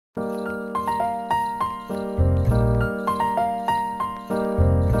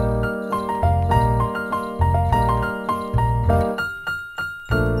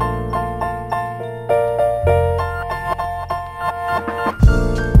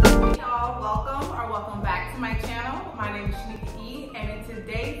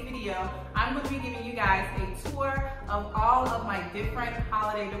different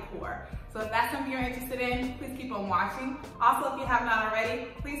holiday decor. So if that's something you're interested in, please keep on watching. Also, if you have not already,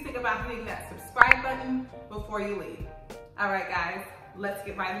 please think about hitting that subscribe button before you leave. All right, guys, let's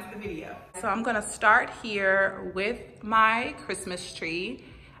get right into the video. So I'm gonna start here with my Christmas tree.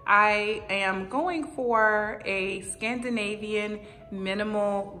 I am going for a Scandinavian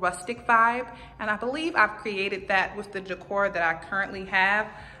minimal rustic vibe, and I believe I've created that with the decor that I currently have.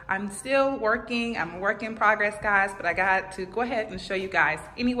 I'm still working, I'm a work in progress, guys, but I got to go ahead and show you guys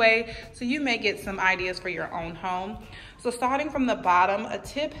anyway, so you may get some ideas for your own home. So starting from the bottom, a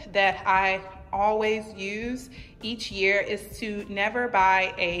tip that I always use each year is to never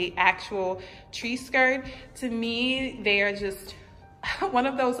buy a actual tree skirt. To me, they are just one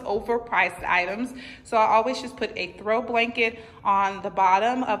of those overpriced items. So I always just put a throw blanket on the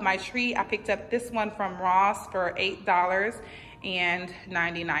bottom of my tree. I picked up this one from Ross for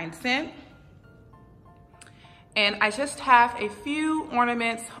 $8.99. And I just have a few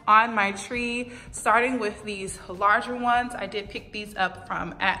ornaments on my tree, starting with these larger ones. I did pick these up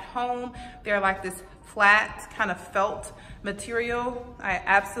from At Home. They're like this flat kind of felt material. I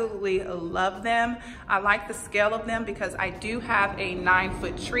absolutely love them. I like the scale of them because I do have a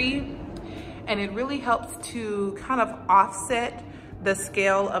 9-foot tree, and it really helps to kind of offset the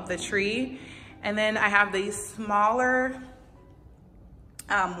scale of the tree. And then I have these smaller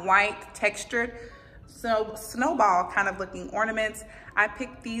white textured snowball kind of looking ornaments. I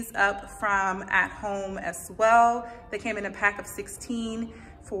picked these up from At Home as well. They came in a pack of 16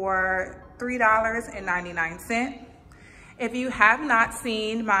 for $3.99. If you have not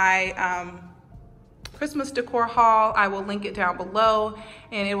seen my Christmas decor haul, I will link it down below,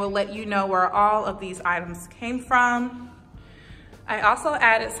 and it will let you know where all of these items came from. I also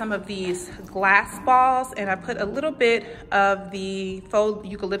added some of these glass balls, and I put a little bit of the faux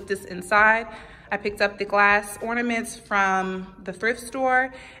eucalyptus inside. I picked up the glass ornaments from the thrift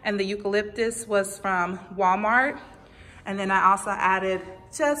store, and the eucalyptus was from Walmart. And then I also added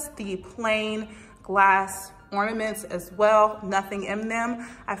just the plain glass ornaments as well, nothing in them.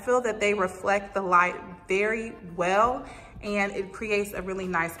 I feel that they reflect the light very well, and it creates a really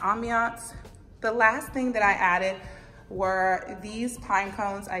nice ambiance. The last thing that I added were these pine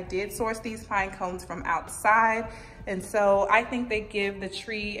cones. I did source these pine cones from outside, and so I think they give the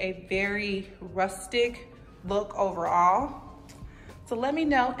tree a very rustic look overall. So let me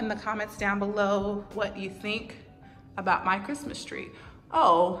know in the comments down below what you think about my Christmas tree.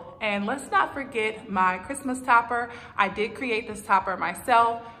 Oh, and let's not forget my Christmas topper. I did create this topper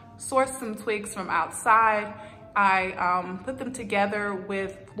myself, sourced some twigs from outside. I put them together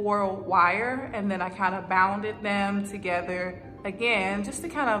with floral wire, and then I kind of bounded them together again, just to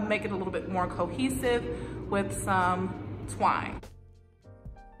kind of make it a little bit more cohesive with some twine.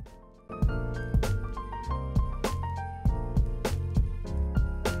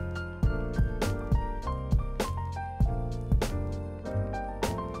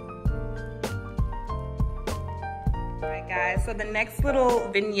 Alright guys, so the next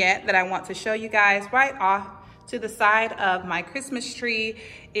little vignette that I want to show you guys right off to the side of my Christmas tree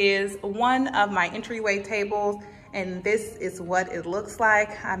is one of my entryway tables, and this is what it looks like.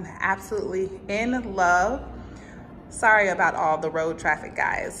 I'm absolutely in love. Sorry about all the road traffic,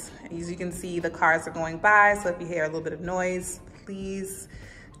 guys. As you can see, the cars are going by, so if you hear a little bit of noise, please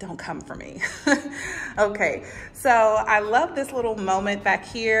don't come for me. Okay, so I love this little moment back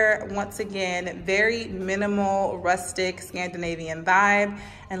here. Once again, very minimal, rustic, Scandinavian vibe.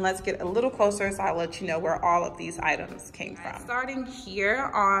 And let's get a little closer so I'll let you know where all of these items came from. Starting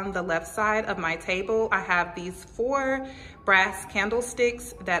here on the left side of my table, I have these 4 brass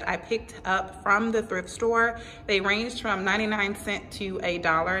candlesticks that I picked up from the thrift store. They ranged from 99¢ to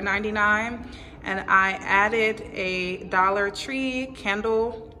 $1.99. And I added a Dollar Tree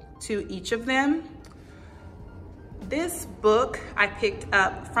candle to each of them. This book I picked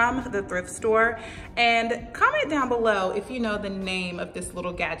up from the thrift store, and comment down below if you know the name of this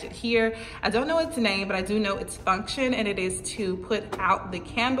little gadget here. I don't know its name, but I do know its function, and it is to put out the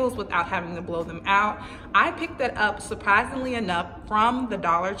candles without having to blow them out. I picked that up, surprisingly enough, from the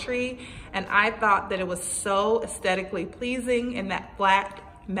Dollar Tree, and I thought that it was so aesthetically pleasing in that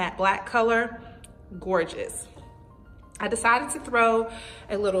matte black color. Gorgeous. I decided to throw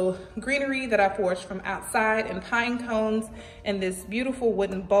a little greenery that I foraged from outside and pine cones in this beautiful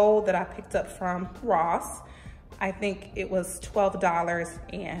wooden bowl that I picked up from Ross. I think it was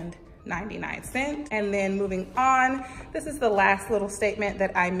 $12.99. And then moving on, this is the last little statement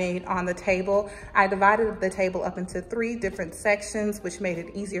that I made on the table. I divided the table up into 3 different sections, which made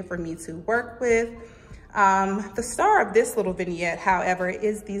it easier for me to work with. The star of this little vignette, however,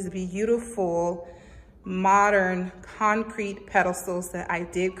 is these beautiful modern concrete pedestals that I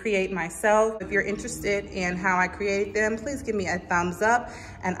did create myself. If you're interested in how I created them, please give me a thumbs up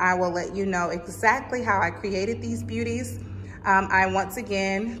and I will let you know exactly how I created these beauties. I once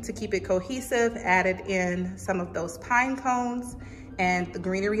again, to keep it cohesive, added in some of those pine cones and the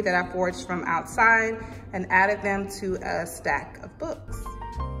greenery that I foraged from outside and added them to a stack of books.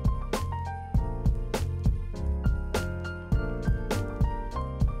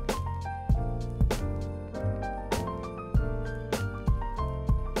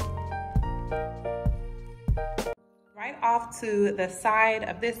 Right off to the side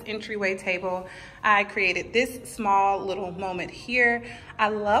of this entryway table, I created this small little moment here. I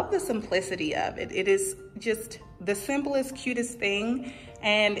love the simplicity of it. It is just the simplest, cutest thing,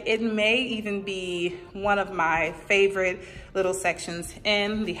 and it may even be one of my favorite little sections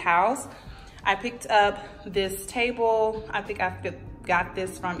in the house. I picked up this table. I think I got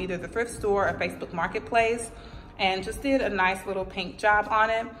this from either the thrift store or Facebook Marketplace, and just did a nice little paint job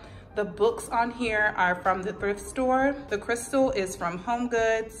on it. The books on here are from the thrift store. The crystal is from Home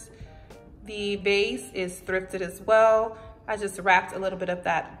Goods. The vase is thrifted as well. I just wrapped a little bit of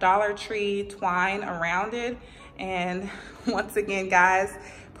that Dollar Tree twine around it. And once again, guys,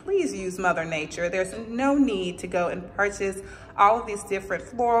 please use Mother Nature. There's no need to go and purchase all of these different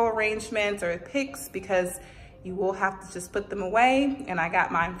floral arrangements or picks, because you will have to just put them away. And I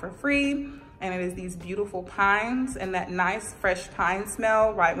got mine for free. And it is these beautiful pines, and that nice fresh pine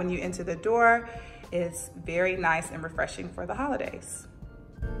smell right when you enter the door is very nice and refreshing for the holidays.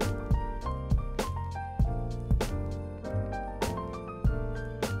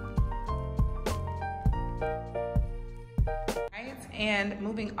 Right, and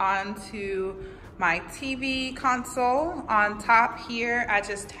moving on to my TV console. On top here, I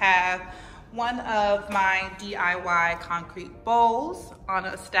just have one of my DIY concrete bowls on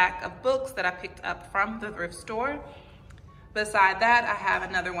a stack of books that I picked up from the thrift store. Beside that, I have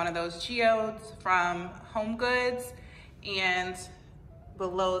another one of those geodes from Home Goods. And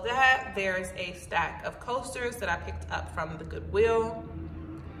below that, there's a stack of coasters that I picked up from the Goodwill.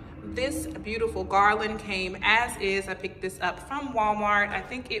 This beautiful garland came as is. I picked this up from Walmart. I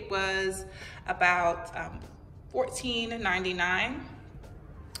think it was about $14.99.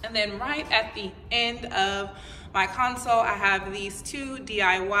 And then right at the end of my console, I have these two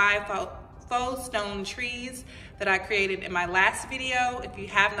DIY faux stone trees that I created in my last video. If you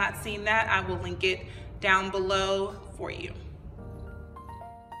have not seen that, I will link it down below for you.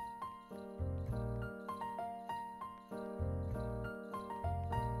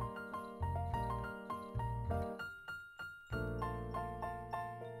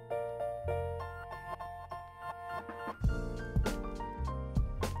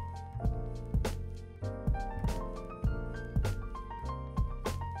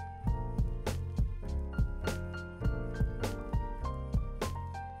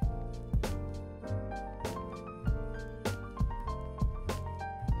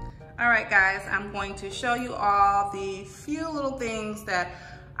 All right, guys, I'm going to show you all the few little things that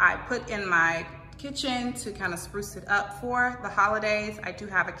I put in my kitchen to kind of spruce it up for the holidays. I do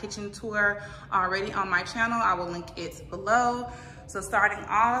have a kitchen tour already on my channel. I will link it below. So starting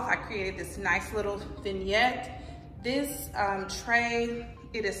off, I created this nice little vignette. This tray,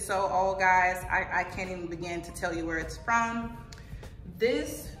 it is so old, guys. I can't even begin to tell you where it's from.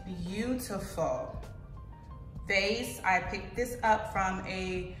 This beautiful vase, I picked this up from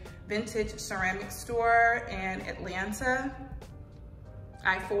a vintage ceramic store in Atlanta.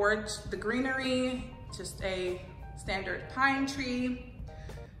 I foraged the greenery, just a standard pine tree.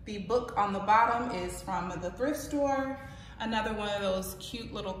 The book on the bottom is from the thrift store. Another one of those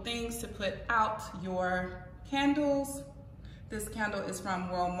cute little things to put out your candles. This candle is from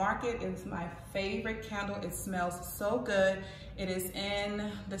World Market. It's my favorite candle. It smells so good. It is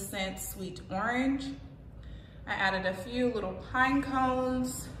in the scent Sweet Orange. I added a few little pine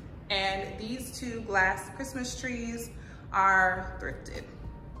cones, and these two glass Christmas trees are thrifted.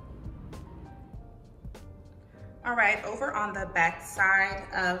 All right, over on the back side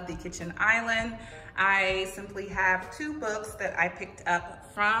of the kitchen island, I simply have two books that I picked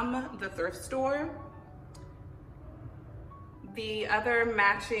up from the thrift store. The other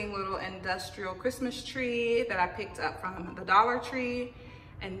matching little industrial Christmas tree that I picked up from the Dollar Tree.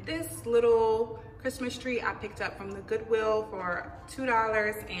 And this little Christmas tree I picked up from the Goodwill for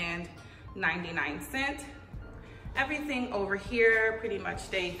 $2.99. Everything over here pretty much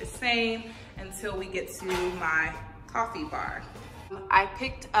stayed the same until we get to my coffee bar. I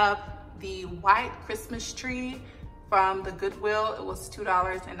picked up the white Christmas tree from the Goodwill. It was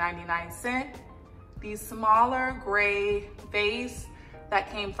 $2.99. The smaller gray vase that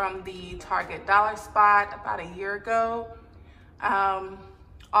came from the Target dollar spot about a year ago.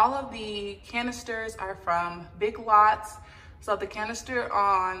 All of the canisters are from Big Lots. So the canister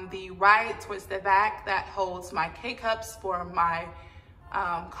on the right towards the back that holds my K-cups for my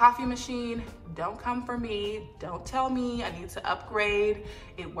coffee machine, don't come for me. Don't tell me I need to upgrade.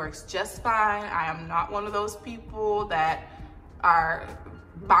 It works just fine. I am not one of those people that are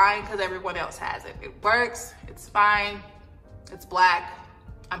buying because everyone else has it. It works, it's fine, it's black,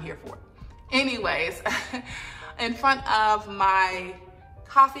 I'm here for it. Anyways, in front of my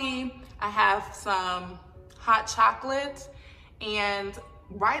coffee, I have some hot chocolate, and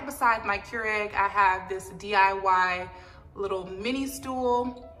right beside my Keurig, I have this DIY little mini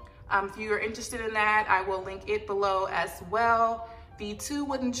stool. If you're interested in that, I will link it below as well. The 2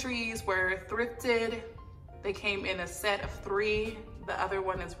 wooden trees were thrifted. They came in a set of 3. The other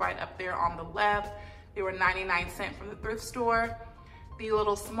one is right up there on the left. They were 99¢ from the thrift store. The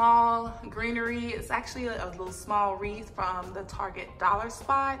little small greenery is actually a little small wreath from the Target dollar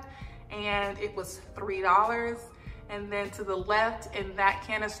spot, and it was $3. And then to the left in that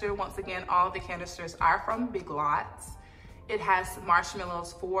canister, once again, all of the canisters are from Big Lots. It has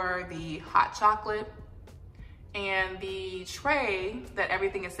marshmallows for the hot chocolate, and the tray that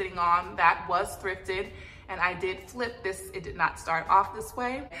everything is sitting on, that was thrifted, and I did flip this. It did not start off this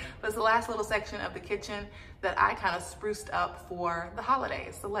way. But it's the last little section of the kitchen that I kind of spruced up for the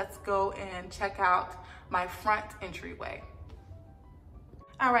holidays. So let's go and check out my front entryway.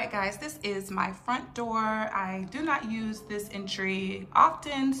 All right, guys, this is my front door. I do not use this entry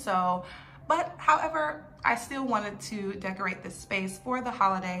often, but however, I still wanted to decorate this space for the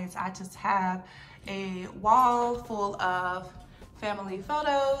husbands. I just have a wall full of family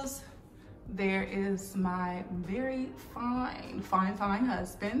photos. There is my very fine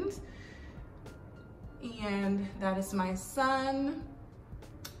husband. And that is my son.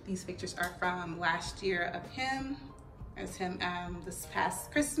 These pictures are from last year of him. There's him this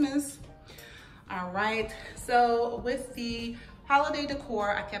past Christmas. All right, so with the holiday decor,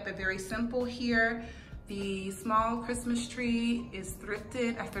 I kept it very simple here. The small Christmas tree is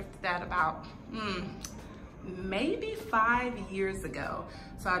thrifted. I thrifted that about maybe 5 years ago.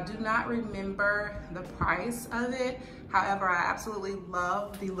 So I do not remember the price of it. However, I absolutely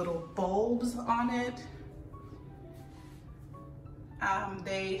love the little bulbs on it.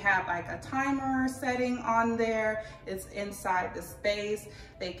 They have like a timer setting on there. It's inside the space.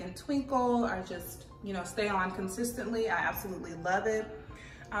 They can twinkle or just, you know, stay on consistently. I absolutely love it.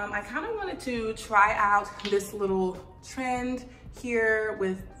 I kind of wanted to try out this little trend here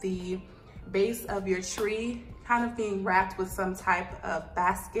with the base of your tree kind of being wrapped with some type of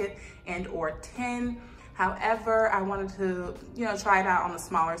basket and or tin. However, I wanted to, you know, try it out on a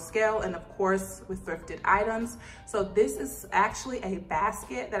smaller scale and of course with thrifted items. So this is actually a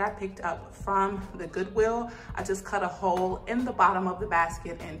basket that I picked up from the Goodwill. I just cut a hole in the bottom of the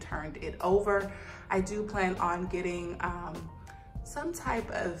basket and turned it over. I do plan on getting some type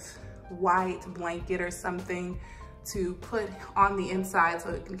of white blanket or something to put on the inside so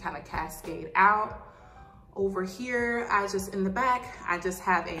it can kind of cascade out. Over here, in the back, I just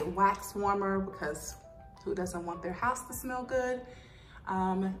have a wax warmer because who doesn't want their house to smell good?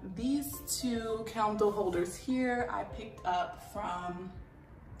 These 2 candle holders here, I picked up from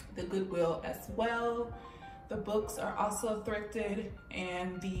the Goodwill as well. The books are also thrifted,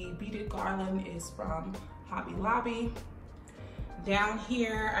 and the beaded garland is from Hobby Lobby. Down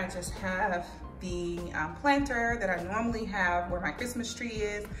here, I just have the planter that I normally have where my Christmas tree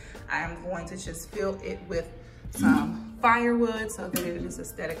is. I am going to just fill it with some firewood so that it is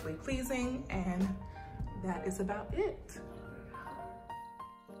aesthetically pleasing, and that is about it.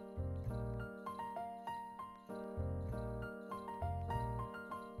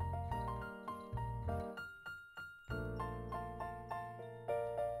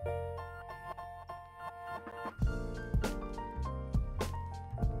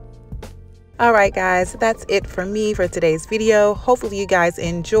 All right, guys, that's it for me for today's video. Hopefully you guys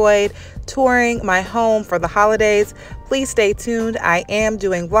enjoyed touring my home for the holidays. Please stay tuned. I am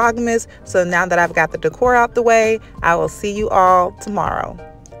doing vlogmas, so now that I've got the decor out the way, I will see you all tomorrow.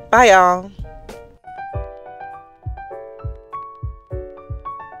 Bye, y'all.